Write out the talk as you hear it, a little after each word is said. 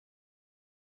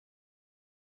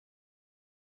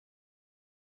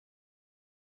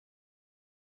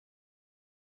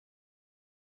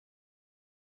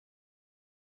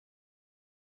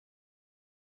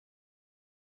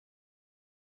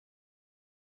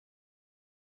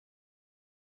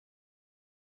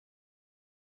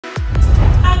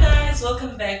guys,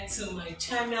 welcome back to my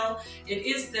channel. It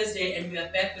is Thursday and we are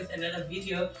back with another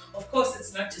video. Of course,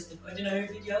 it's not just an ordinary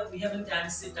video. We haven't done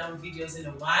sit-down videos in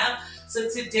a while. So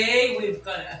today we've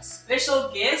got a special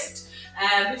guest.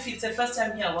 If it's the first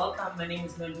time here, welcome. My name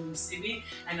is Sibi,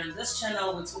 and on this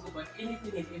channel we talk about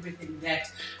anything and everything that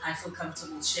I feel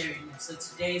comfortable sharing. So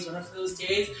today is one of those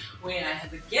days where I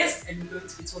have a guest and we're going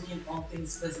to be talking all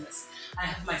things business. I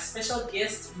have my special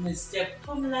guest, Mr.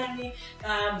 PD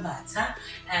Mbatha,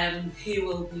 and he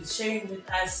will be sharing with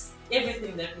us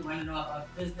everything that we want to know about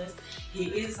business. He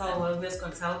is our wellness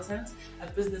consultant, a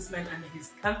businessman under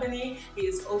his company. He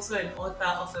is also an author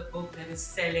of a book that is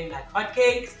selling like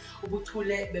hotcakes,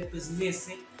 Ubuchule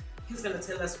Bebhizinisi. He's going to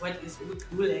tell us what is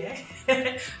Ubuchule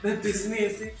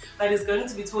Bebhizinisi, but he's going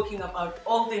to be talking about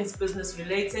all things business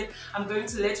related. I'm going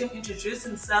to let him introduce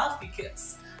himself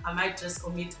because I might just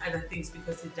omit other things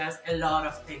because he does a lot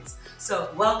of things. So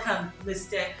welcome,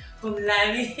 Mr.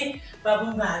 PD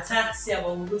Mbatha.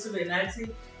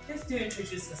 Please do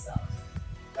introduce yourself.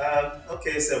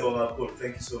 Okay, Sabong,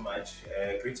 thank you so much.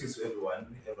 Greetings to everyone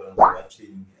who's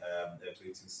watching.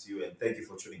 Greetings to you and thank you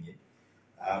for tuning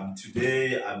in.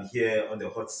 Today I'm here on the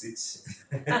hot seat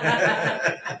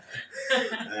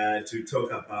to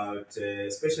talk about,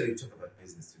 especially talk about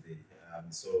business today.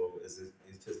 So as it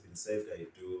has been said, I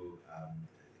do a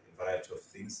variety of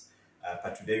things,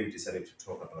 but today we decided to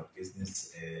talk about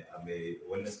business. I'm a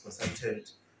wellness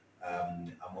consultant.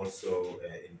 I'm also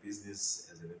in business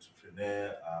as an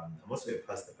entrepreneur. I'm also a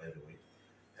pastor, by the way.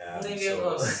 Of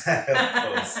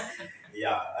course.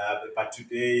 Yeah, but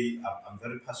today I'm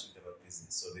very passionate about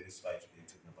business, so that is why today we're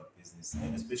talking about business,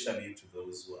 and especially to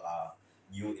those who are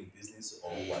new in business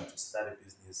or who want to start a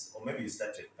business, or maybe you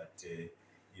started, but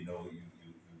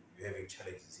you're having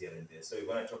challenges here and there. So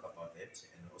we're going to talk about that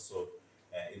and also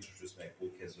introduce my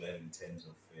book as well in terms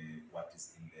of what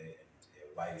is in there and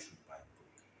why you should buy the book.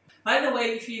 By the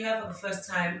way, if you have for the first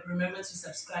time, remember to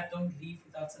subscribe. Don't leave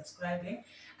without subscribing.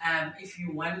 If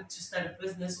you want to start a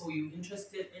business or you're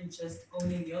interested in just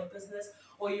owning your business,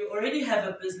 or you already have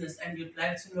a business and you'd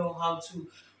like to know how to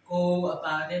go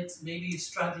about it, maybe you're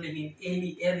struggling in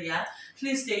any area,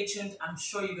 please stay tuned. I'm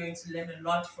sure you're going to learn a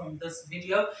lot from this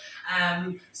video.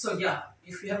 So yeah,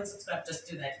 if you haven't subscribed, just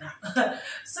do that now.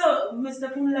 So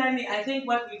Mr. Pumlani, I think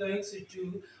what we're going to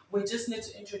do, we just need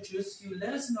to introduce you.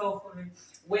 Let us know,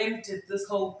 when did this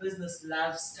whole business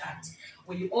love start?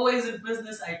 Were you always in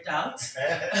business? I doubt.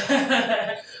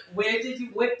 Where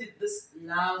did this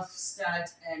love start,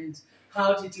 and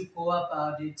how did you go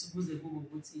about it?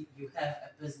 You have a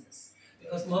business,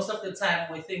 because most of the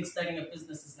time we think starting a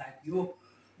business is like you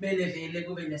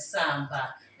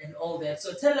and all that.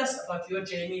 So tell us about your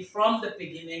journey from the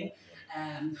beginning,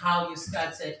 and how you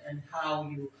started and how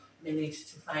you managed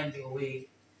to find your way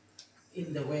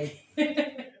in the way.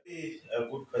 A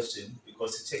good question,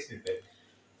 because it takes me back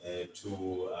to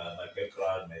my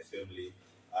background, my family.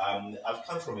 I've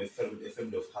come from a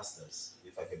family of hustlers,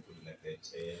 if I can put it like that.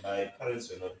 My parents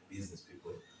were not business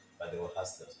people, but they were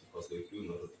hustlers because they do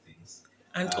a lot of things.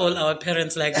 And all our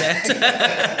parents like that.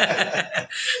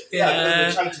 Yeah,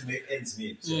 because they're trying to make ends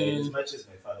meet. As much as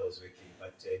my father was working,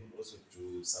 but he would also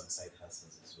do some side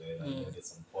hustles as well. And at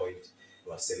some point, he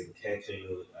was selling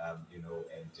cattle,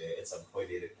 and at some point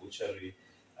he had a butchery.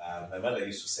 My mother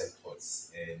used to sell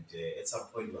pots, and at some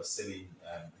point he was selling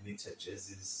knitted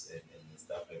jerseys and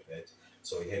stuff like that.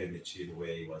 So he had a machine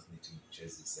where he was knitting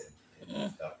jerseys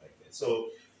and stuff like that.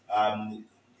 So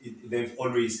they've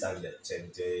always done that,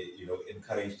 and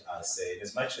encouraged us.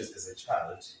 As much as a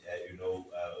child,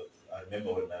 I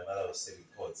remember when my mother was selling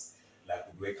pots. Like,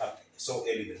 would wake up so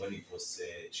early in the morning because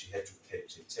she had to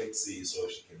catch a taxi so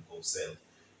she can go sell.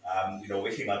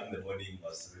 Waking up in the morning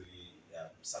was really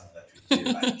something that we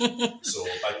didn't like. So,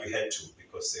 but we had to,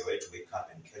 because they had to wake up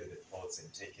and carry the pots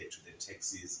and take it to the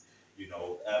taxis.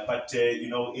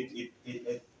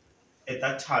 At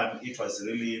that time it was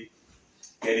really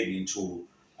getting into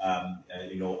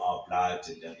our blood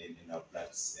in our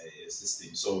blood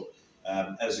system. So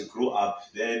as we grew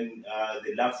up, then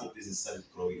the love for business started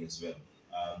growing as well.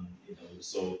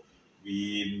 So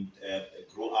we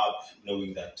grew up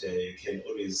knowing that you can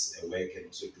always work and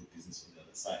also do business on the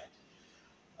other side.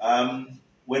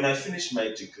 When I finished my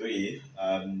degree,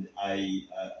 I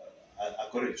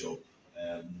got a job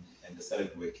and I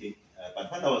started working.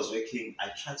 But when I was working, I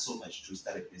tried so much to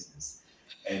start a business.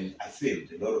 And I failed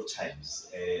a lot of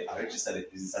times. I registered a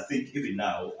business. I think even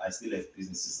now, I still have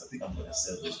businesses. I think I'm going to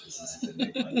sell those businesses and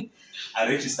make money. I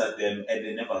registered them and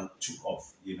they never took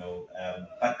off,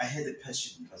 But I had a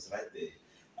passion. It was right there.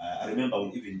 I remember I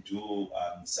would even do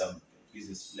some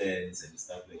business plans and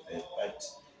stuff like that. But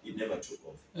it never took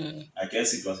off. I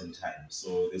guess it wasn't time.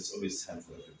 So there's always time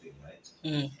for everything, right?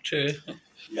 True.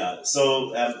 Yeah.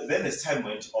 So then as time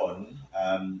went on,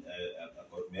 I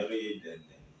got married and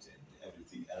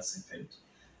everything else happened.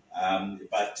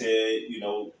 But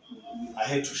I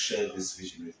had to share this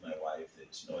vision with my wife that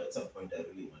at some point I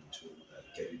really want to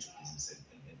get into business and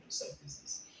do some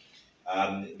business.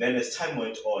 Then as time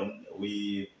went on,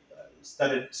 we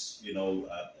started,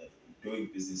 doing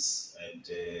business, and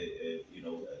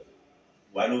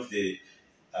one of the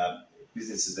um,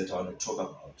 businesses that I want to talk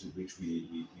about, which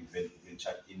we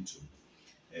ventured into,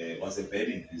 was a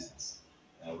bedding business,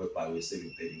 whereby we're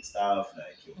selling bedding stuff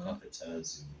like your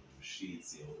comforters, your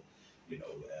sheets,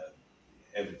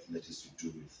 everything that is to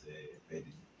do with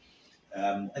bedding.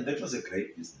 And that was a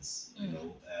great business.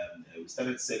 We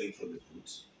started selling from the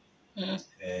boot.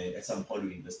 At some point,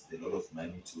 we invested a lot of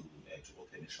money to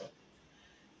open a shop.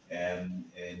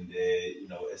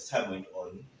 As time went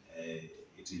on,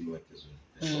 it didn't work as well.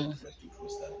 The shop like to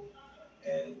close down.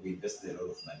 We invested a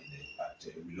lot of money there, but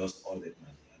we lost all that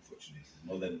money, unfortunately. It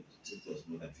was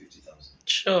more than 50,000.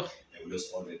 Sure. We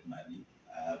lost all that money.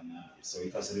 So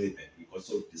it was really bad. We got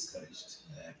so discouraged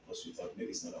because we thought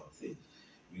maybe it's not our thing.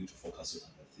 We need to focus on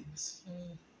other things.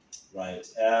 Right.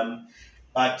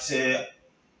 But there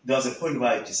was a point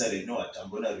where I decided, I'm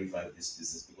going to revive this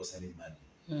business because I need money.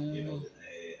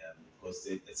 Because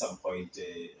at some point, I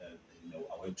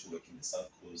went to work in the South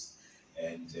Coast,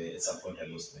 and at some point I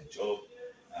lost my job.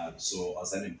 So I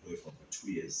was unemployed for about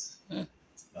 2 years. My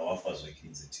wife was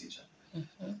working as a teacher. At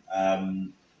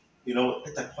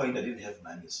that point I didn't have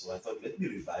money, so I thought, let me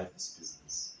revive this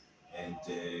business, and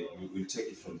we'll take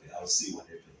it from there. I'll see what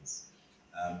happens.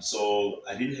 So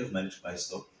I didn't have money to buy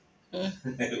stock,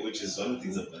 which is one of the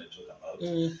things I'm going to talk about.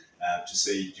 To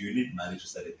say, do you need money to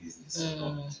start a business or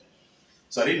not?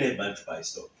 So I didn't have money to buy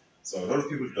stock. So a lot of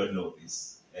people don't know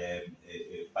this.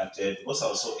 But because I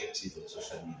was so active on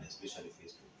social media, especially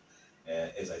Facebook,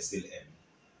 as I still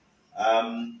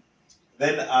am,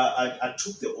 then I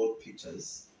took the old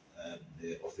pictures of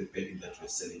the bedding that we're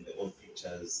selling, the old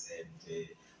pictures, and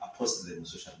I posted them on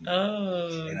social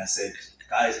media. And I said,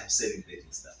 guys, I'm selling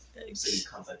bedding stuff. I'm selling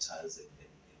comforters and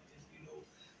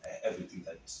everything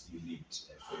that you need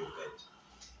for your bed.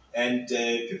 And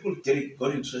people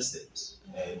got interested,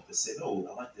 and they said, "Oh,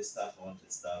 I want this stuff. I want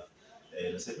that stuff."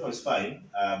 And I said, "No, it's fine.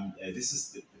 This is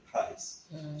the price.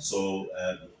 So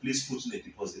please put in a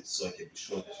deposit so I can be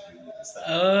sure that you bring me the stuff."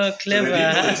 Oh,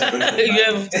 clever! So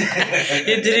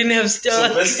you didn't have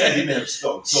stock. So basically, I didn't have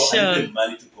stock. So I needed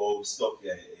money to go stock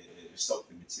the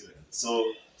material.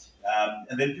 So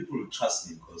and then people would trust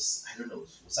me because I don't know,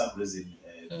 for some reason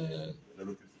a lot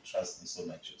of people trust me so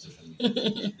much on social media.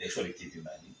 They actually give you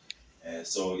money.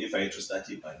 So if I had to start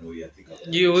it, I know I think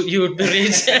you would be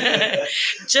rich.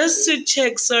 Just to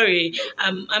check, sorry,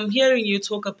 I'm hearing you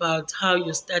talk about how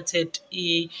you started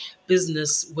a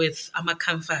business with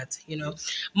comfort.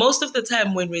 Most of the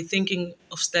time when we're thinking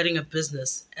of starting a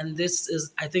business, and this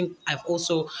is, I think I've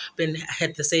also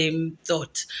had the same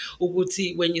thought.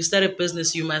 Uguti, when you start a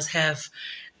business, you must have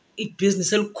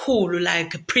business cool,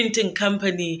 like a printing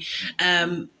company.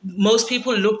 Most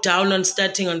people look down on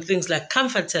starting on things like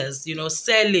comforters,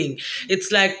 selling.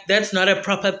 It's like that's not a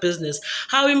proper business.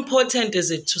 How important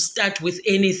is it to start with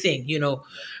anything,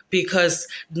 because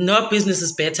no business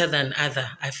is better than other.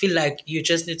 I feel like you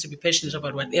just need to be passionate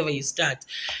about whatever you start.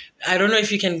 I don't know if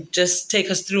you can just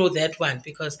take us through that one,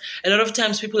 because a lot of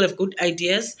times people have good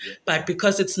ideas, but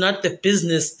because it's not the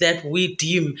business that we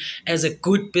deem as a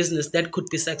good business that could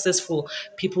be successful,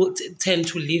 people tend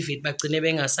to leave it.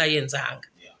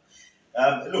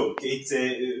 Look,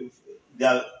 there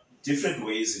are different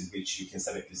ways in which you can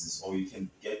start a business, or you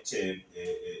can get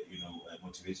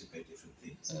motivated by different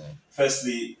things.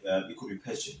 Firstly, it could be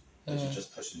passion. That you're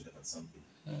just passionate about something.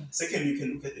 Second, you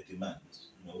can look at the demand.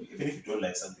 Even if you don't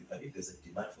like something, but if there's a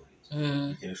demand for it,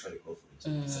 you can actually go for it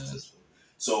and be successful.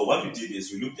 So what we did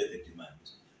is we looked at the demand.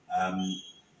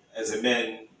 As a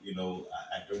man, I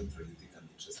don't really think I'm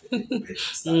interested in bedding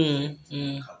stuff and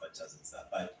comforters and stuff.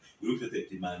 But we looked at the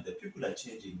demand. The people are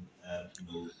changing,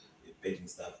 bedding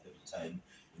stuff every time.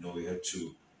 You have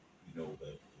to,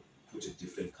 put a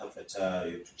different comforter.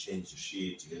 You have to change the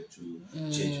sheet. You have to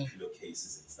change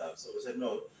pillowcases and stuff. So we said,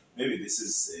 no, maybe this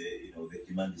is, the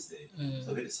demand is there.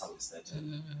 So that is how we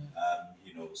started.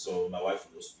 So my wife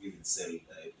would also even sell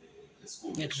at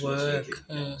school. At work.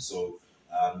 So,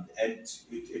 and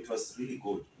it was really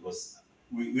good because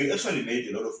we actually made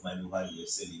a lot of money while we were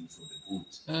selling from the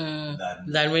boot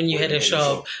than when you had a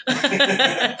shop.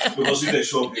 Because with a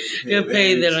shop, you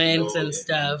pay the rent and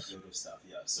stuff.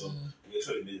 So we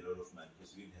actually made a lot of money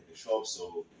because we didn't have a shop, so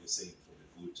we were selling from the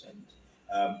good, and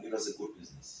it was a good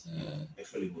business.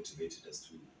 Actually motivated us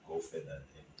to go further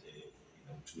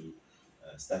and to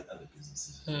start other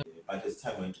businesses. But as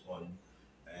time went on,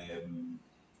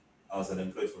 I was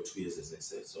unemployed for 2 years, as I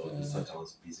said, so this is what I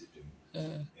was busy doing.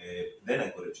 Then I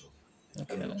got a job, a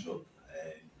permanent job,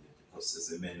 because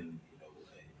as a man, I have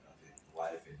a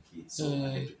wife and kids, so I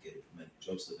had to get a permanent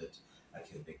job so that I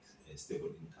can make a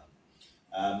stable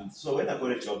income. So when I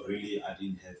got a job, really, I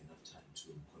didn't have enough time to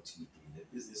continue doing the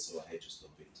business, so I had to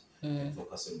stop it and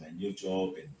focus on my new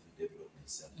job and develop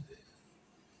myself there.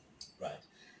 Right.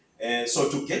 So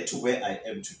to get to where I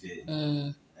am today,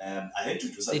 I had to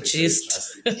do something very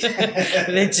drastic.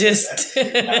 The gist.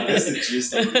 That's the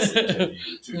gist of this interview.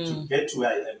 To get to where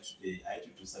I am today, I had to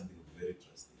do something very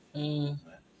drastic.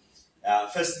 Right?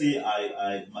 Firstly,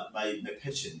 my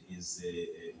passion is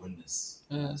wellness,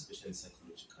 especially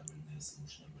psychological wellness,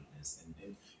 emotional wellness,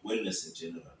 and wellness in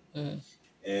general.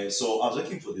 So I was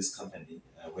working for this company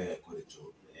where I got a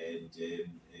job, and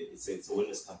it's a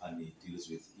wellness company. It deals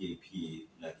with EAP,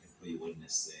 like employee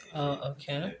wellness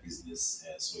business.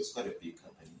 So it's quite a big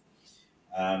company.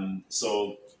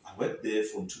 So I worked there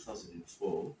from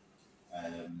 2004.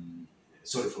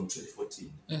 From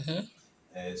 2014.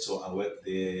 So I worked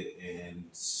there, and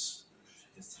as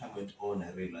time went on,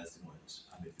 I realized,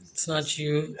 I'm a business. It's not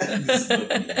you. This is not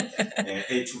me.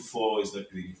 824 is not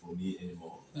doing it for me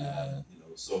anymore.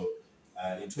 So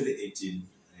in 2018,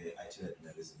 I tendered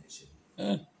my resignation.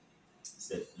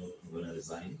 Said, no, I'm going to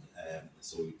resign.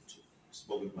 So we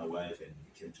spoke with my wife, and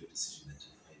we came to a decision that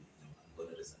I'm going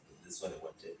to resign. This is what I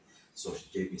wanted. So she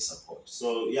gave me support.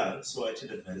 So so I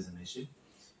tendered my resignation.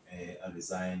 I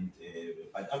resigned,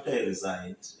 but after I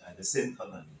resigned, the same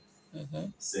company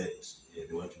said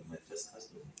they want to be my first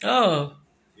customer. Oh,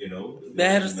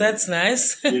 that's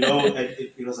nice. And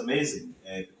it was amazing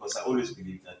because I always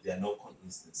believe that there are no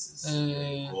coincidences.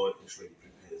 God actually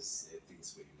prepares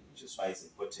things for you, which is why it's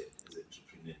important as an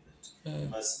entrepreneur that you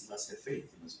must have faith,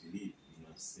 you must believe, you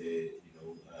must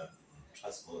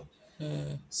trust God.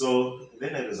 So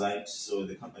then I resigned. So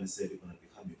the company said they're going to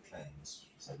become your client.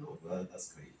 I said, oh, well,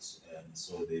 that's great.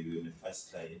 So they were my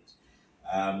first client.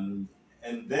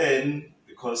 And then,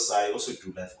 because I also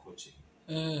do life coaching,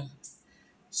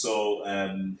 so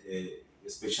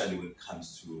especially when it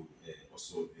comes to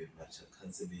also marital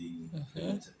counseling,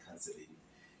 prenatal counseling,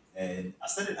 and I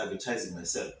started advertising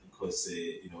myself because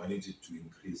I needed to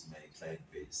increase my client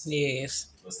base.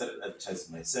 Yes. So I started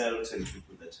advertising myself, telling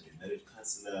people that I'm a marriage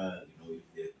counselor. If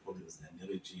there are problems in their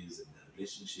marriages and their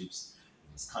relationships,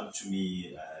 you must come to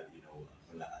me. I'm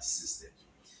going to assist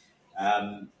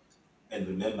them. And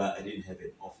remember, I didn't have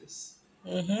an office.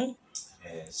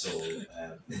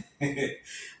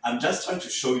 I'm just trying to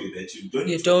show you that you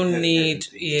don't need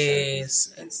yes.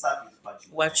 You can start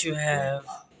with what you have.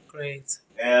 Great.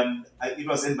 It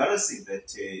was embarrassing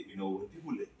that when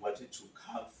people wanted to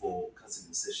come for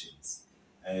counseling sessions,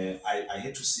 I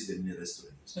had to see them in a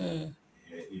restaurant.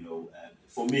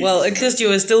 For me, well, at least you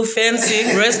were still fancy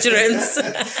restaurants.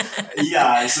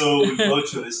 So we go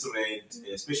to a restaurant,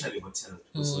 especially hotels,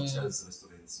 because hotels,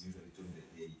 restaurants usually during the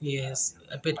day. Yes,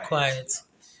 a bit quiet.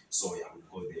 So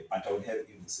we'll go there, but I would have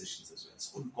evening sessions as well. So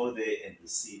we'll go there and we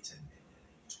sit and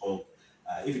talk.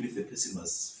 Even if the person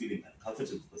was feeling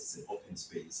uncomfortable because it's an open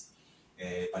space,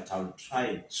 but I'll try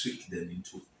and trick them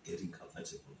into getting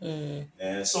comfortable.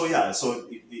 So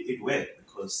it worked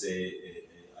because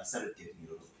I started getting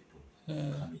a lot of people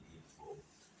coming in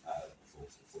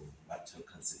for marital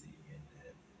counseling and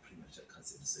premarital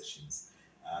counseling sessions.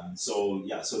 So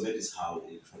that is how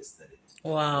it started.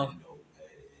 Wow.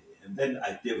 And then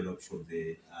I developed from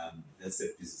there. That's a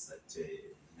business that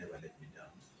never let me down.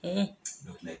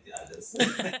 Not like the others.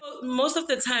 Most of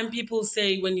the time, people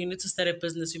say when you need to start a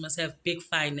business, you must have big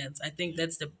finance. I think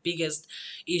that's the biggest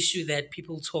issue that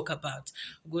people talk about.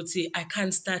 Guti, I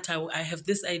can't start. I have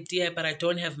this idea, but I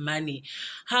don't have money.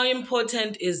 How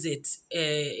important is it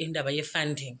in the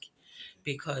funding?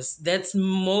 Because that's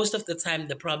most of the time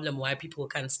the problem why people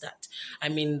can't start. I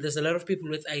mean, there's a lot of people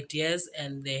with ideas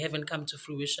and they haven't come to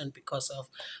fruition because of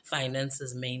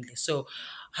finances mainly. So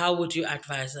how would you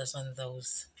advise us on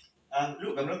those?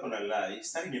 Look, I'm not going to lie.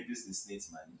 Starting a business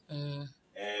needs money.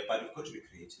 But you've got to be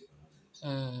creative about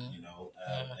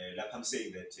it. Like I'm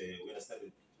saying that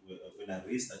when I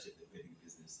restarted the wedding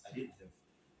business, I didn't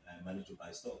have money to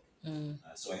buy stock.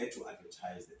 So I had to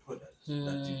advertise the product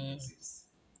that didn't exist.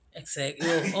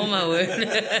 Exactly. Oh my word.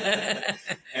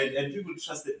 and people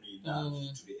trusted me enough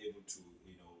to be able to,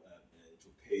 to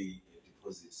pay a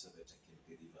deposit so that I can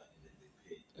deliver, and then they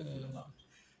pay the full amount.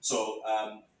 So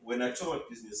when I talk about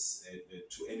business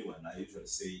to anyone, I usually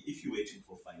say, if you're waiting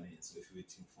for finance or if you're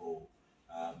waiting for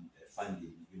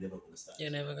funding, you're never going to start.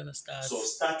 You're never going to start. So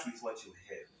start with what you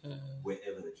have,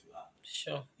 wherever that you are.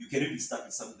 Sure. You can even start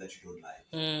with something that you don't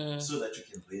like, so that you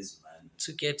can raise money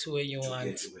to get to where you want. To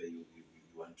get to where you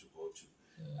want to go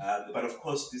to. But of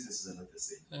course, businesses are not the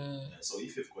same. So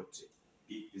if you've got a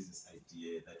big business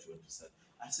idea that you want to start,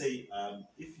 I say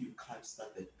if you can't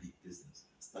start that big business,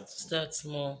 start small. Start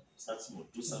small. Start small.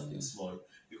 Do something small.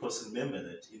 Because remember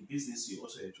that in business, you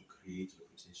also have to create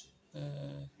reputation.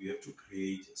 You have to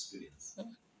create experience.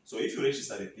 So if you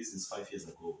registered a business 5 years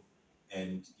ago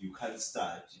and you can't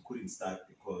start, you couldn't start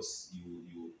because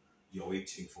you're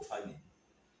waiting for funding.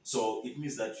 So it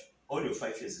means that all your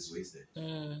 5 years is wasted.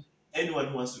 Anyone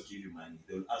who wants to give you money,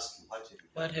 they will ask you,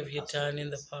 what have you done in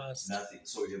the past? Nothing.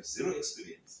 So you have zero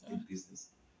experience in business,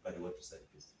 but you want to start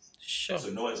a business. Sure. So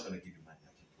no one's going to give you money,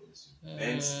 I can promise you.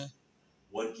 Banks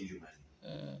won't give you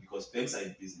money because banks are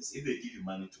in business. If they give you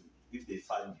money if they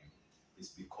fund you, it's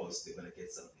because they're going to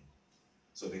get something.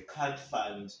 So they can't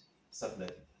fund something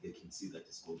that they can see that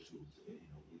is going to,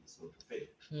 it's going to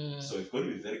fail. So you've got to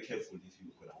be very careful if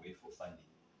you're going to wait for funding,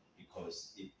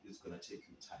 because it's going to take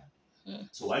you time.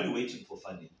 So while you're waiting for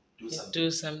funding,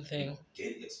 do something.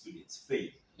 Gain experience, fail.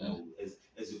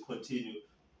 As you continue,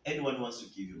 anyone who wants to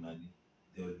give you money,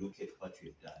 they will look at what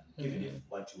you've done. Even if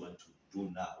what you want to do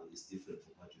now is different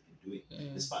from what you've been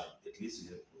doing, it's fine. At least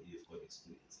you've got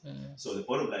experience. So the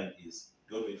bottom line is,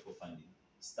 don't wait for funding.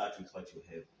 Start with what you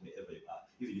have wherever you are.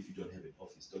 Even if you don't have an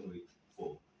office, don't wait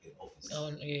for an office.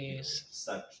 Oh, yes.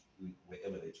 Start with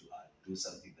wherever that you are. Do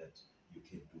something that you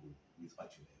can do with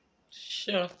what you have.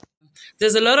 Sure.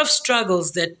 There's a lot of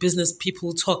struggles that business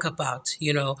people talk about,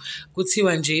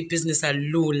 Kuthiwa nje business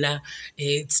alula,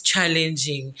 it's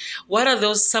challenging. What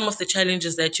are some of the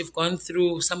challenges that you've gone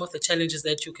through, some of the challenges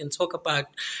that you can talk about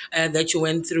that you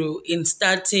went through in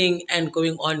starting and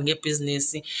going on your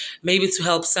business? Maybe to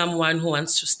help someone who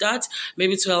wants to start,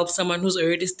 maybe to help someone who's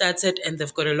already started and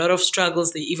they've got a lot of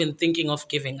struggles, they're even thinking of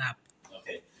giving up.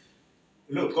 Okay.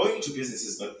 Look, going into business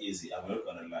is not easy, I'm not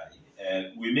going to lie.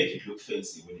 We make it look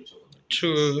fancy when you talk about it.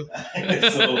 True.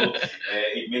 So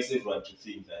it makes everyone to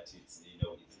think that it's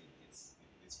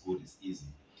good, it's easy.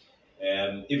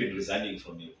 Even resigning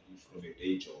from a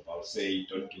day job, I would say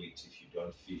don't do it if you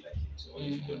don't feel like it, or if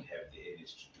you don't have the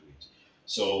energy to do it.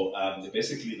 So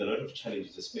basically, there are a lot of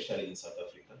challenges, especially in South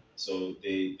Africa. So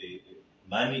the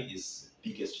money is the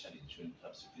biggest challenge when it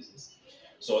comes to business.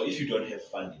 So if you don't have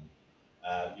funding,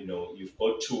 you've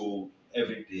got to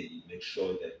every day make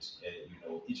sure that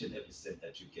each and every cent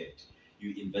that you get,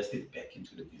 you invest it back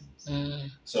into the business.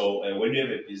 So when you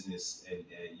have a business and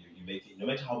you make it, no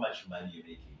matter how much money you're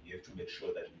making, you have to make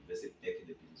sure that you invest it back in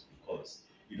the business, because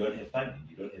you don't have funding,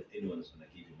 you don't have anyone who's going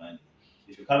to give you money.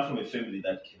 If you come from a family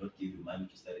that cannot give you money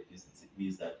to start a business, it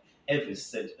means that every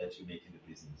cent that you make in the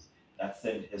business, that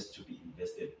cent has to be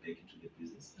invested back into the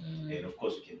business. And of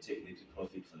course, you can take a little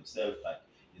profit for yourself, but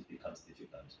it becomes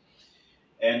difficult.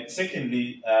 And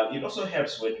secondly, it also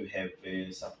helps when you have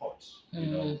support.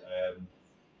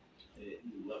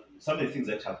 Some of the things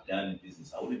that I've done in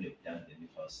business, I wouldn't have done them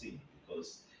if I was single,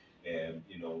 because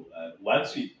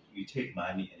once you take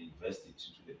money and invest it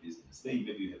into the business, then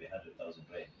maybe you have 100,000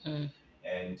 rand,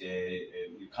 and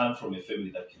you come from a family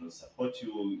that cannot support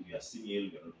you, you are single,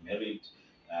 you're not married,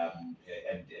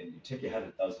 and you take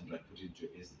 100,000 rand, put it into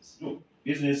a business. Look,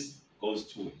 business goes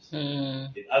two ways.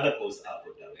 It either goes up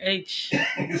or down.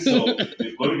 So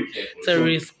you've got to be careful. It's a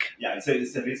risk. Yeah, it's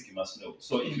a risk, you must know.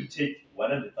 So if you take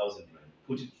 100,000 rand,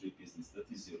 put it into a business, that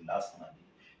is your last money,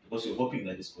 because you're hoping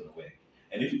that it's going to work.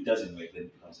 And if it doesn't work, then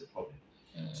it becomes a problem.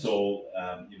 So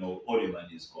all your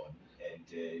money is gone, and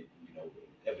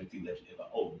everything that you ever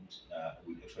owned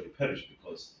will actually perish,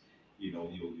 because your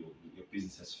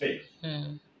business has failed.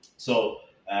 So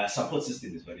support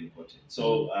system is very important.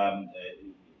 So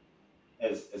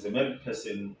as a married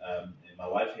person, my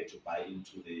wife had to buy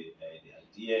into the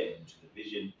idea and into the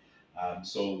vision.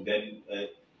 So then,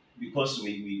 because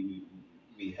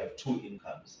we have two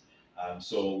incomes,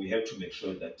 so we have to make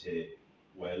sure that,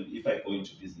 if I go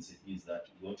into business, it means that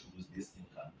we want to lose this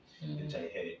income that I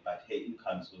had, but her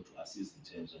income is going to assist in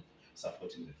terms of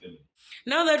supporting the family.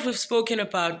 Now that we've spoken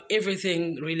about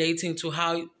everything relating to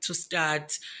how to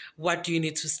start, what do you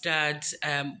need to start,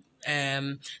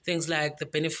 things like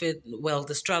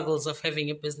the struggles of having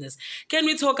a business. Can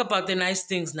we talk about the nice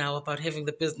things now about having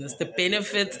the business, the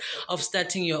benefits of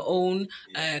starting your own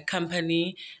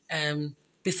company,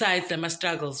 besides the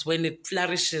struggles when it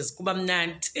flourishes? Okay. I'll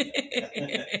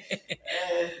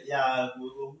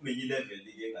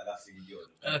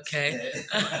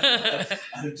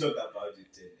talk about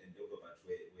it and talk about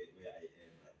where I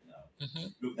am right now.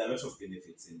 Look, there are a lot of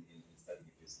benefits in starting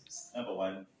a business. number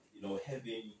one,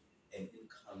 having an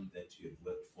income that you have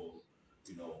worked for,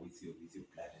 with your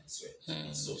blood and sweat.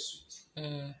 It's so sweet.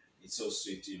 It's so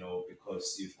sweet,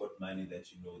 because you've got money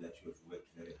that you know that you have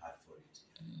worked very hard for it.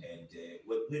 And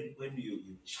when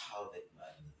you chow that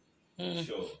money,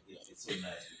 sure, it's so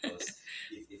nice because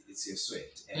it's your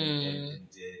sweat. And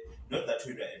not that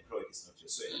when you're employed, it's not your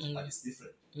sweat, but it's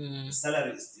different. The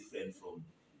salary is different from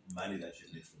money that you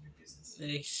made from your business.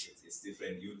 It's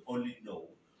different. You only know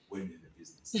when you have a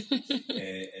business.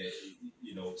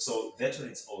 So that on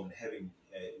its own, having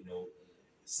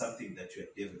something that you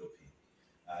are developing,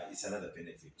 is another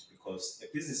benefit, because a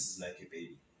business is like a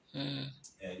baby.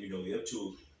 And you have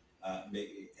to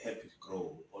help it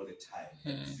grow all the time,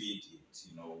 and feed it,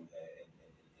 and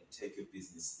take your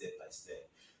business step by step.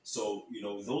 So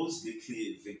those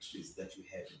little victories that you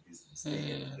have in business,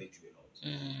 they encourage you a lot.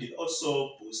 It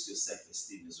also boosts your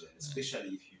self-esteem as well, especially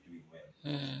if you're doing well.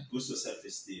 Boosts your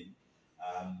self-esteem.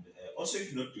 Also,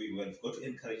 if you're not doing well, you've got to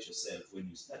encourage yourself. When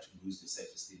you start to lose your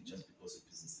self-esteem just because the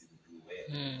business didn't do well,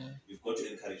 you've got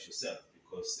to encourage yourself,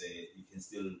 because you can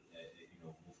still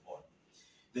move on.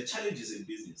 The challenges in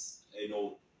business,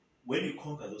 when you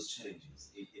conquer those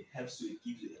challenges, it helps to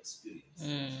give you experience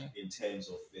in terms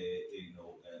of the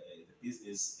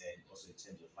business, and also in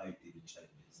terms of how you deal with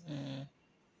challenges.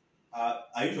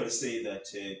 I usually say that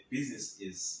business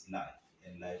is life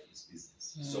and life is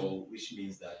business. So, which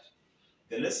means that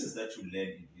the lessons that you learn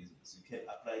in business, you can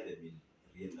apply them in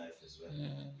real life as well,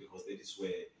 because that is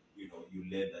where you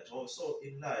learn that also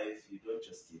in life you don't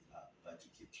just give up, but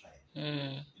you keep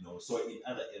trying. So in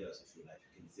other areas of your life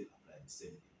you can still apply the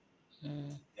same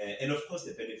thing. And of course,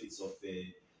 the benefits of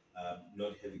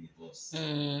not having a boss.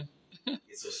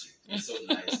 It's so sweet. It's so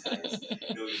nice, guys.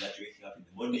 Knowing that you're waking up in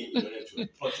the morning, you don't have to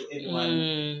report to anyone.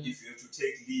 If you have to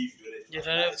take leave, you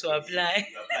don't have to apply.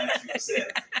 You apply to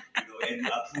yourself, and you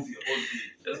approve your own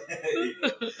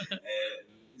leave.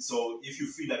 So if you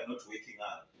feel like not waking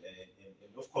up,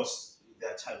 and of course there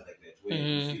are times like that where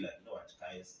you feel like, no, what,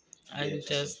 guys, today I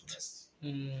just want to rest.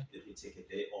 Let me take a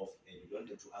day off, and you don't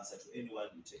have to answer to anyone.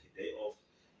 You take a day off,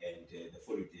 and the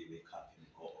following day you wake up and you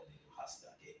go on and you hustle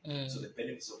again. So the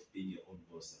benefits of being your own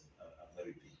boss are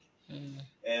very big.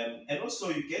 And also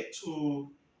you get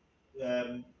to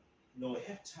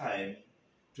have time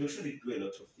to actually do a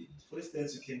lot of things. For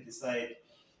instance, you can decide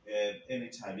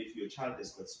anytime, if your child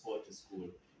has got sport at school,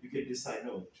 you can decide,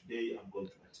 no, today I'm going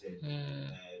to attend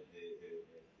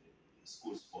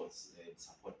school sports and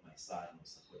support my son or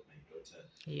support my daughter.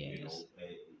 Yes.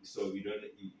 So you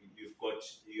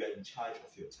are in charge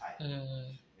of your time,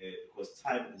 because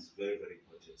time is very, very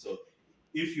important. So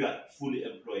if you are fully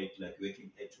employed, like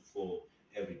working 8 to 4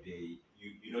 every day,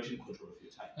 you're not in control of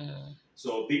your time.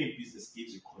 So being in business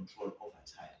gives you control over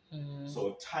time.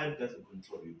 So time doesn't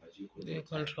control you, but you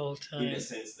control time. In a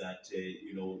sense that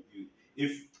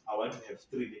if I want to have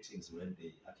 3 meetings one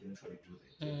day, I can actually do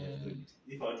that. Have 3 meetings.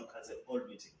 If I want to cancel all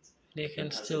meetings, they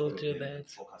can still do that.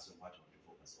 Focus on what I want to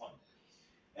focus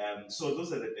on. So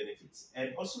those are the benefits,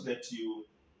 and also that you,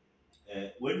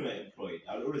 when you are employed,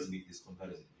 I'll always make this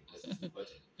comparison because it's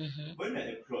important. When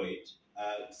you're employed,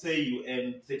 say you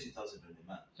earn 30,000 on a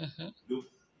month. Look,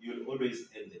 you'll always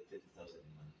earn the 30,000 a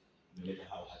month, no matter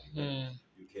how hard you work.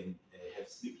 You can have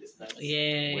sleepless nights, work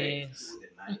through the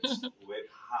night, work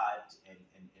hard, and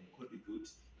contribute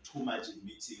too much in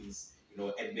meetings,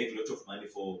 and make a lot of money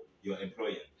for your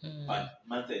employer. But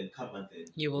month end,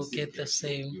 you will get the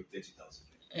same. Your 30,000.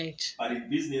 But in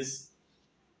business,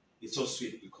 it's so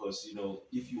sweet because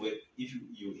if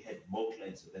you had more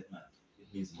clients for that month,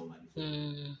 it means more money for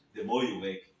you. The more you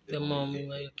work, the more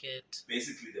you get.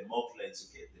 Basically, the more clients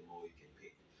you get, the more you can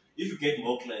pay. If you get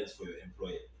more clients for your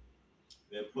employer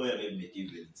may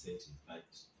give you an incentive, but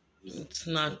it's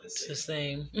not the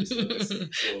same. It's not the same.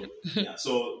 So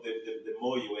so the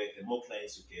more you work, the more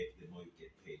clients you get, the more you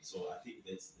get paid. So I think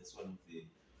that's one of the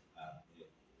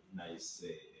nice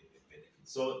benefits.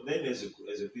 So then as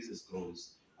a business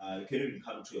grows, you can even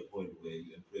come to a point where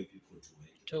you employ people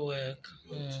to work.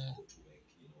 You don't go to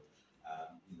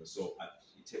work, so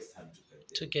it takes time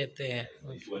to get there.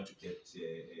 If you want to get,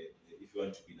 if you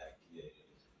want to be like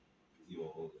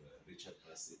your Richard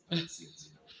Branson, you've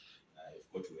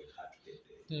got to work hard to get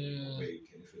there. Where you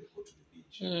can actually go to the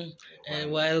beach.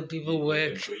 And while people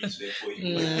work. Employees there for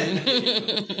you.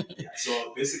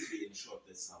 So basically, in short,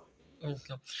 that's how it works.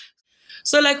 Okay.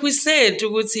 So like we said,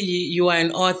 Uguti, you are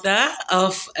an author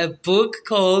of a book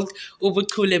called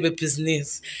Ubuchule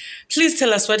Bebhizinisi. Please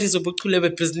tell us, what is Ubuchule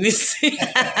Bebhizinisi?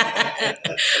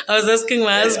 I was asking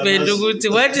my husband, Uguti,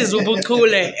 what is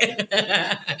Ubuchule?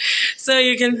 So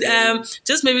you can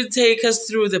just maybe take us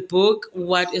through the book.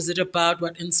 What is it about?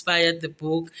 What inspired the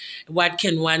book? What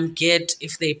can one get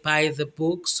if they buy the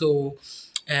book? So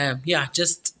yeah,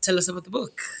 just tell us about the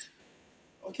book.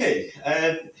 Okay.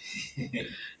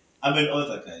 I'm an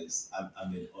author, guys.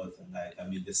 I'm an author. Like, I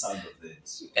mean, the sound of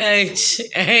that. H.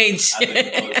 I'm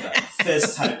an author,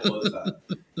 first-time author.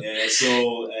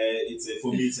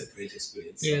 For me, it's a great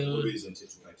experience. Yeah. I've always wanted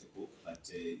to write a book, but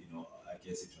I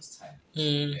guess it was time.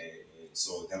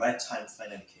 So the right time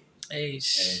finally came,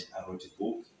 and I wrote a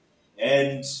book.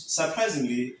 And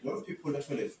surprisingly, a lot of people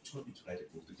actually have told me to write a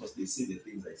book because they see the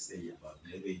things I say about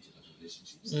marriage and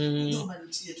relationships. No, man,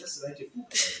 just write a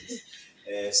book about this.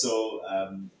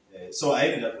 So I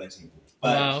ended up writing a book.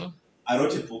 But Wow. I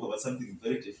wrote a book about something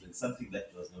very different, something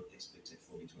that was not expected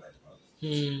for me to write about.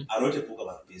 I wrote a book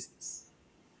about business.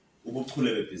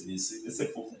 Ubuchule Bebhizinisi. It's a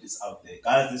book that is out there.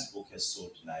 Guys, this book has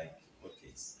sold like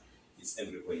hotcakes. It's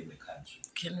everywhere in the country.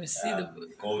 Can we see the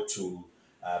book? Go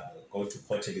to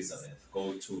Port Elizabeth.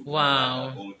 Go to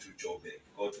Wow. Go to Joburg.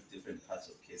 Go to different parts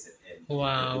of KZN.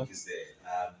 Wow. The book is there.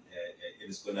 It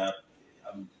is gonna.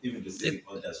 I'm even receiving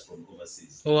orders from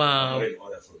overseas. Wow. I got an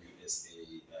order from USA.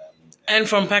 And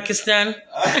from Pakistan.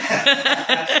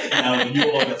 Now a new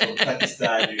order from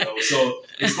Pakistan, so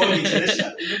it's going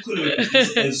international.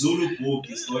 The Zulu book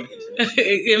is going international.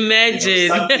 Imagine.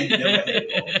 Something never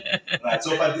heard of. Right, so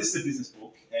but this is a business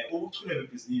book. Ubuchule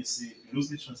Bebhizinisi,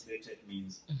 loosely translated,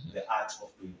 means the art of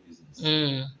doing business.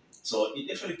 So it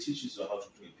actually teaches you how to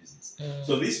do a business.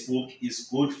 So this book is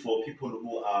good for people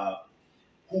who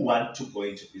want to go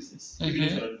into business, even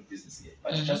if you're not in business yet,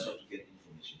 but you just want to get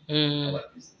information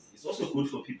about business. It's also good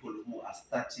for people who are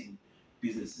starting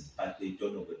businesses, but they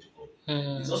don't know where to go.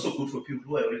 It's also good for people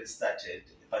who are already started,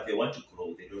 but they want to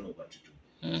grow, they don't know what to do.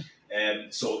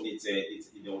 So it's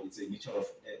a mixture of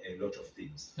a lot of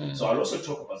things. So I'll also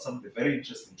talk about some of the very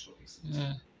interesting topics.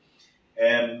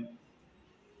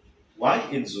 Why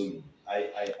in Zulu? I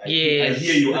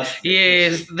hear you ask.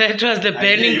 Yes, that was the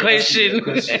burning question.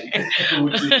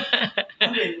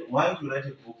 Why would you write a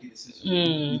book in Zulu?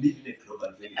 We live in a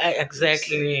global village.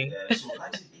 Exactly. So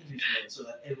write in English so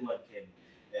that everyone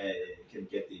can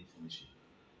get the information.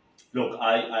 Look,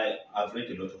 I've read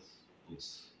a lot of books,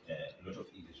 a lot of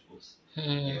English books.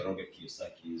 Robert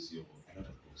Kiyosaki's, a lot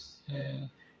of books.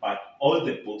 But all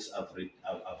the books I've read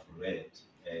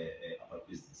about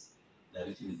business, they're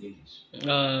written in English.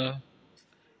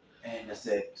 And I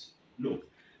said, look,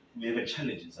 we have a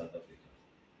challenge in South Africa.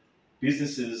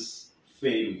 Businesses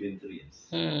fail within 3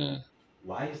 years.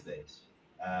 Why is that?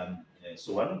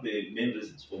 So one of the main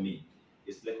reasons for me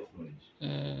is lack of knowledge.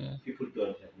 People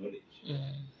don't have knowledge.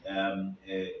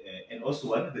 And also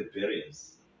one of the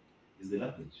barriers is the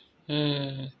language.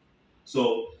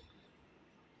 So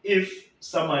if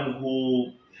someone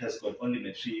who has got only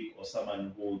matric, or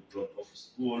someone who dropped off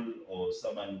school, or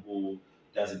someone who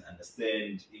doesn't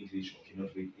understand English or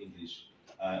cannot read English,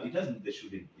 it doesn't mean they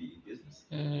shouldn't be in business.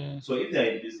 So if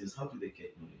they're in business, how do they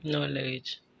get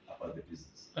knowledge about the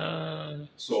business?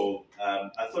 So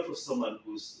I thought of someone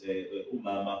who's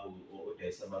umama who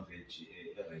does some veg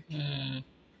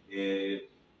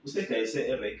who said I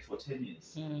say a for 10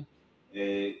 years.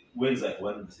 When's like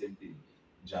one and the same thing,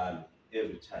 Jalo,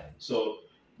 every time. So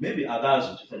maybe others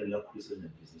will find a Christian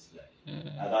and business life.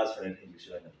 Others find English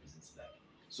and business life.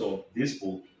 So this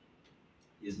book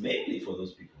is mainly for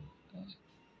those people.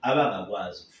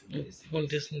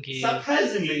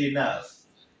 Surprisingly enough,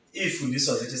 if this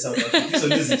was in South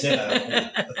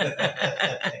Africa,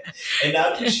 and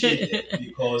I appreciate it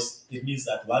because it means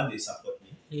that one, they support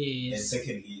me, and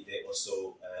secondly, they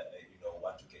also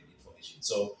want to get information.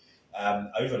 So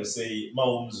I usually say,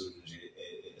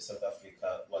 South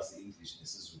Africa was the English,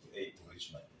 this is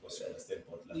Richmond, because you understand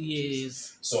both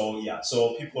languages. So yeah,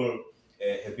 so people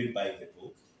have been buying the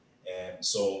book,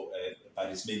 but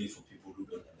it's mainly for people who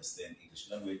don't understand English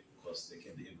language because they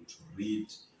can be able to read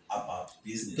about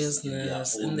business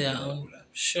in their own.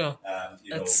 Sure,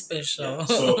 that's special. Yeah.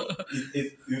 So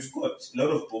we've got a lot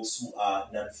of books who are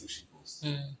non-fiction books.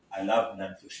 I love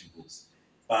non-fiction books,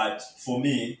 but for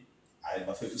me, I'm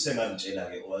happy this is going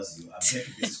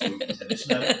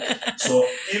international. So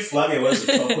if one was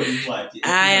to talk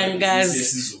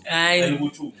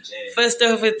first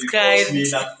of its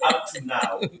kind, up to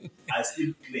now, I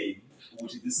still claim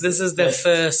this is the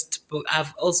first book.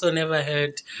 I've also never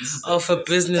heard of a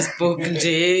business book.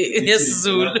 Yes,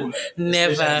 Zul.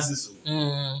 Never. This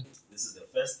is the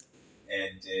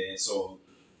And so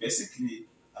basically,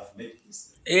 I've made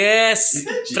history. Yes,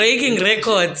 breaking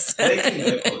records.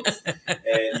 Breaking records.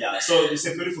 Yeah, so it's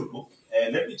a beautiful book.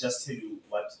 Let me just tell you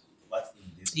what's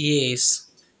in this book. Yes.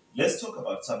 Let's talk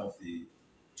about some of the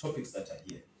topics that are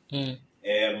here.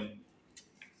 Mm.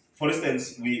 For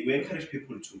instance, we encourage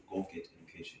people to go get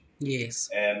education. Yes.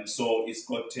 So it's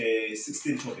got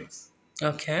 16 topics.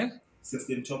 Okay.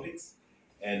 16 topics.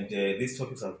 And these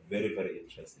topics are very, very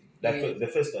interesting. The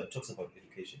first one talks about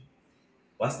education.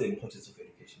 What's the importance of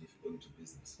education if you go into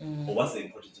business? Or what's the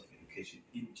importance of education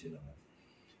in general?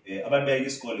 Abantu bayeka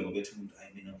isikole ngoba bethi umuntu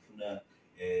hayi mina ngifuna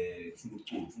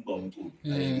ukucula, ngifuna ukuba umculi,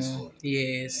 ayeke isikole.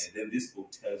 Yes. Then this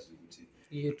book tells you ukuthi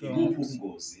You ikuphi don't.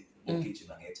 ubungozi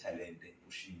bokugijima ngethalente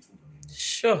ushiye imfundo ngemuva.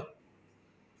 Sure.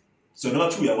 So noma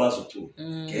kuthiwa uyakwazi ukucula,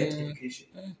 get education.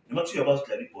 Noma kuthiwa uyakwazi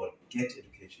ukudlala ibhola, get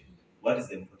education. What is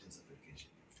the importance of education?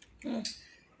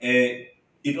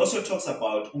 It also talks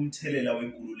about umthelela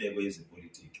wenkululeko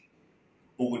yezepolitiki.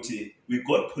 Ukuthi we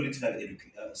got political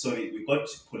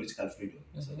freedom.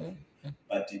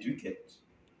 But did you get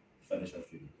financial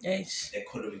freedom? Yes.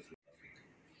 Economic freedom.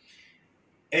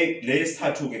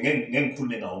 Lesithathu ke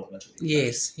ngikhulume ngawo kuma-topic.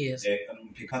 Yes, yes.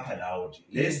 Pick up lawo nje.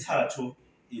 Lesithathu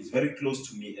is very close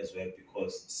to me as well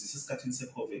because sisesikhathini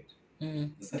se-COVID.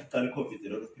 Ngesikhathi kuqala i-COVID, a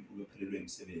lot of people bephelelwe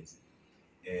imisebenzi.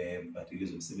 But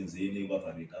ilizwe emsebenzini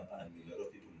kwavalwa inkampani, a lot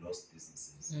of people lost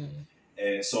businesses.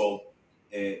 So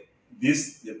the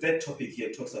third topic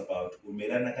here talks about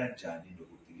umelana kanjani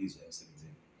nokudilizwa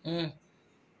emsebenzini.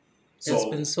 There's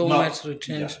been so much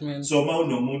retrenchment. Yeah. So ma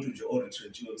unomuntu nje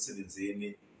o-retrenchiwe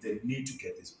emsebenzini, they need to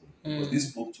get this book. Because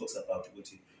this book talks about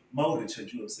ukuthi ma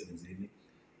u-retrenchiwe emsebenzini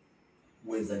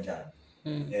wenza njani.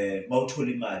 Ma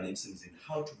uthola imali emsebenzini,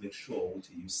 how to make sure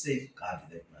ukuthi you safeguard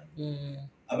that money.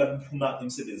 Abantu phuma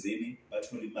emsebenzini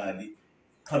bathola imali,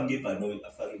 qhamuke ibhanoyi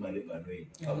afake imali ebhanoyini,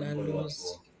 afake umholo wakhe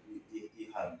wonke,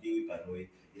 ihambe ibhanoyi,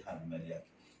 ihambe imali yakhe.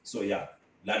 So yeah,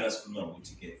 lana sikhuluma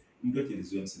ukuthi ke umuntu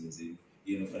odiliziwe emsebenzini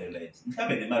yena ufanele ayenze.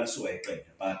 Mhlawumbe nemali usuwayiqeda,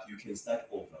 but you can start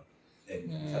over and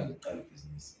mhlawumbe uqala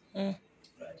ibhizinisi.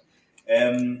 Right.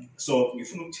 So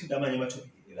ngifuna ukuthinta amanye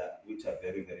ama-topic la which are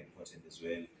very, very important as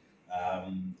well.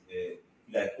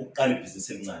 Like uqala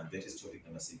ibhizinisi elincane, that is topic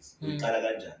number 6. Uqala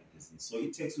kanjani ibhizinisi? So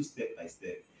it takes you step by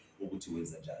step ukuthi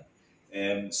wenza njani.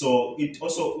 So it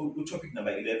also topic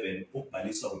number 11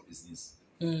 ukubhaliswa kwebhizinisi.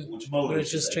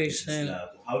 Registration.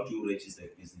 How do you register a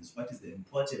business? What is the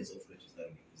importance of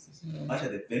registering a business? What are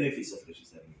the benefits of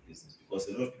registering a business? Because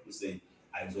a lot of people say,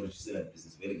 I don't register a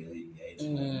business.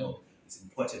 No, it's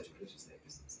important to register a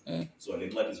business. So le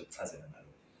ncwadi izokuchazela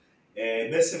ngalo.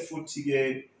 Bese futhi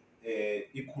ke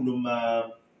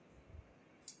ikhuluma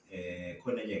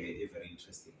khona ke very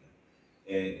interesting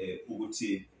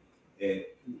ukuthi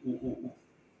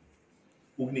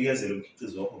ukunikezela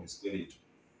umkhiqizo wakho ngesikweletu.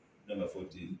 Number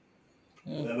 14.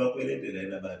 Uyabakweletela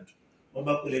yena abantu.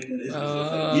 Mabakweletela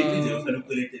izinto yiphi indlela ofanele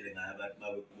ukweletele ngayo abantu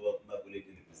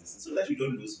mabakweletela business so that you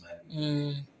don't lose money.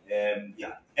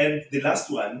 Yeah. And the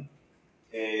last one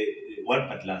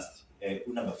but last,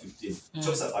 number 15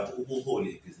 talks about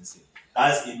ubuholi business.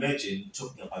 Guys, imagine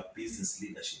talking about business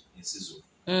leadership in Sizulu.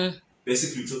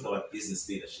 Basically, we talk about business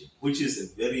leadership, which is a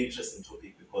very interesting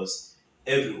topic because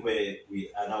everywhere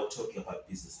we are now talking about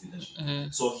business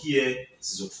leadership. So here,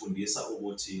 sizokufundisa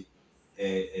ukuthi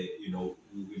we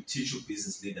will teach you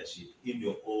business leadership in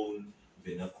your own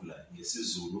vernacular.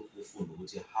 NgesiZulu ufunde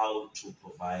ukuthi how to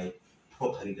provide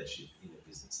proper leadership in a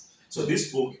business. So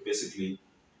this book basically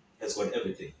has got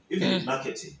everything, even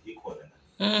marketing,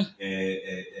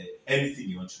 anything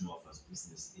you want to know about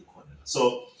business,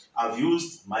 So I've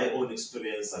used my own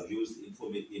experience, I've used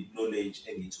knowledge,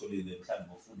 and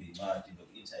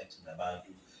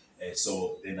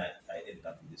so then I ended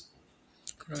up in this book.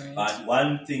 Right. But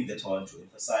one thing that I want to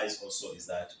emphasize also is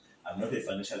that I'm not a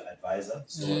financial advisor,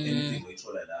 so anything we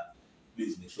throw like that,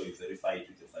 please make sure you verify it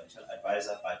with your financial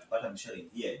advisor. But what I'm sharing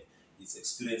here is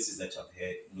experiences that I've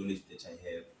had, knowledge that I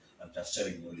have. I'm just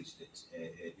sharing knowledge that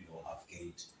I've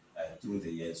gained through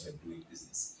the years when doing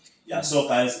business. Yeah, so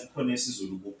guys, oh,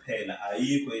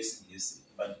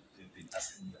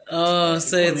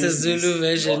 so it's a Zulu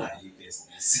version.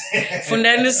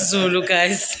 Fundani Zulu,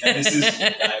 guys. And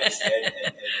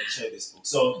share this book.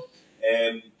 So,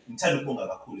 ngithanda ukubonga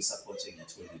kakhulu support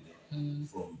engiyatholile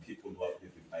from people who have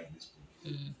been buying this book.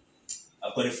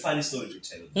 I've got a funny story to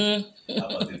tell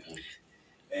about the book.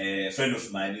 A friend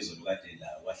of mine is on wahleka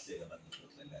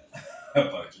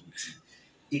about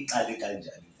iqale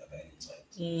kanjani indaba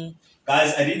yale.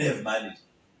 Guys, I didn't have money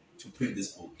to print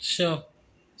this book. Sure.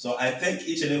 So I thank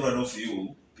each and every one of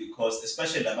you because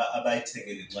especially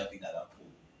abayithengele incwadi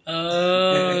ingakaphumi.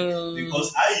 Oh.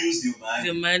 Because I used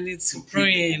The money to print.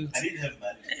 print. I didn't have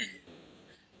money to print.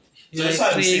 So You that's are why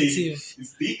I'm creative. saying,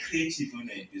 be creative when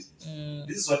you're in business.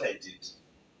 This is what I did.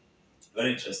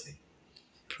 Very interesting.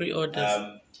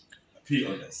 Pre-orders.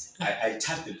 Pre-orders. I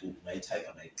typed the book, I type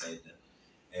and I read them.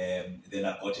 Then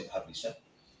I got a publisher.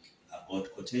 I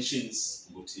got quotations,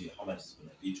 how much it's going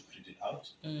to be to print it out.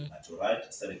 I had to write, I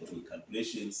started doing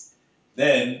calculations.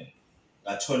 Then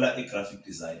I told a graphic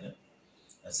designer.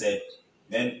 I said,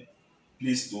 man,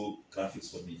 please do graphics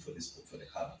for me for this book, for the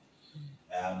cover.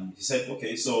 He said,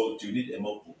 okay, so do you need a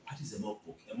mock book? What is a mock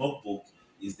book? A mock book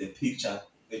is the picture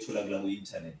on the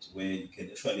internet where you can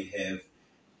actually have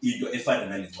a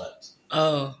final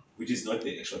what, which is not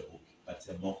the actual book, but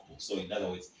a mock book. So in other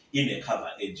words, in the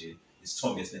cover engine, it's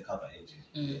Thomas the cover engine,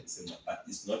 but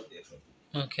it's not the actual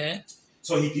book. Okay.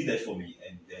 So he did that for me,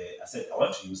 and I said, I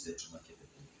want to use that to market the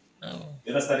book.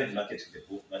 Then I started marketing the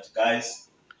book. But guys,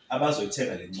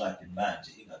 abazothenga le ncwadi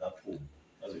manje ingakaphumi,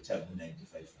 bazothenga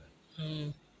ngo-95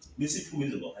 rand. Lisiphuma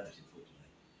is about 149.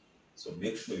 So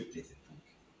make sure you place the book.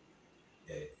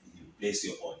 You place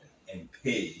your order and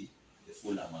pay the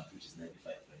full amount, which is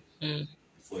 95 rand,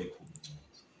 before you put it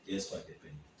out. Guess what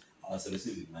happened? I was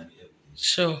receiving money every day.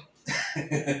 Sure.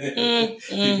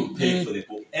 People pay for the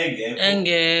book.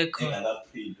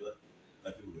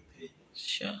 But people will pay.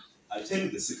 Sure. I'll tell you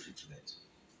the secret to that,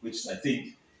 which I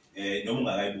think no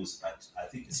more arrivals, but I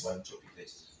think it's one topic that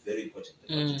is very important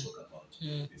that I want to talk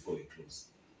about before we close.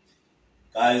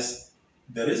 Guys,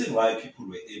 the reason why people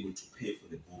were able to pay for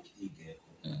the book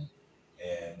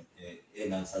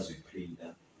and answers we prayed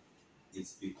them,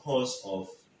 it's because of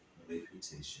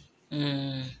reputation.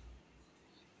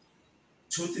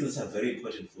 Two things are very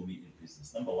important for me in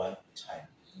business. Number one, time.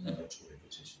 Number two,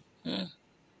 reputation.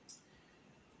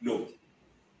 Look,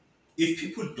 if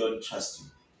people don't trust you,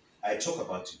 I talk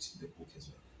about it in the book as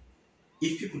well.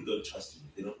 If people don't trust you,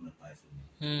 they're not going to buy from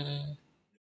you.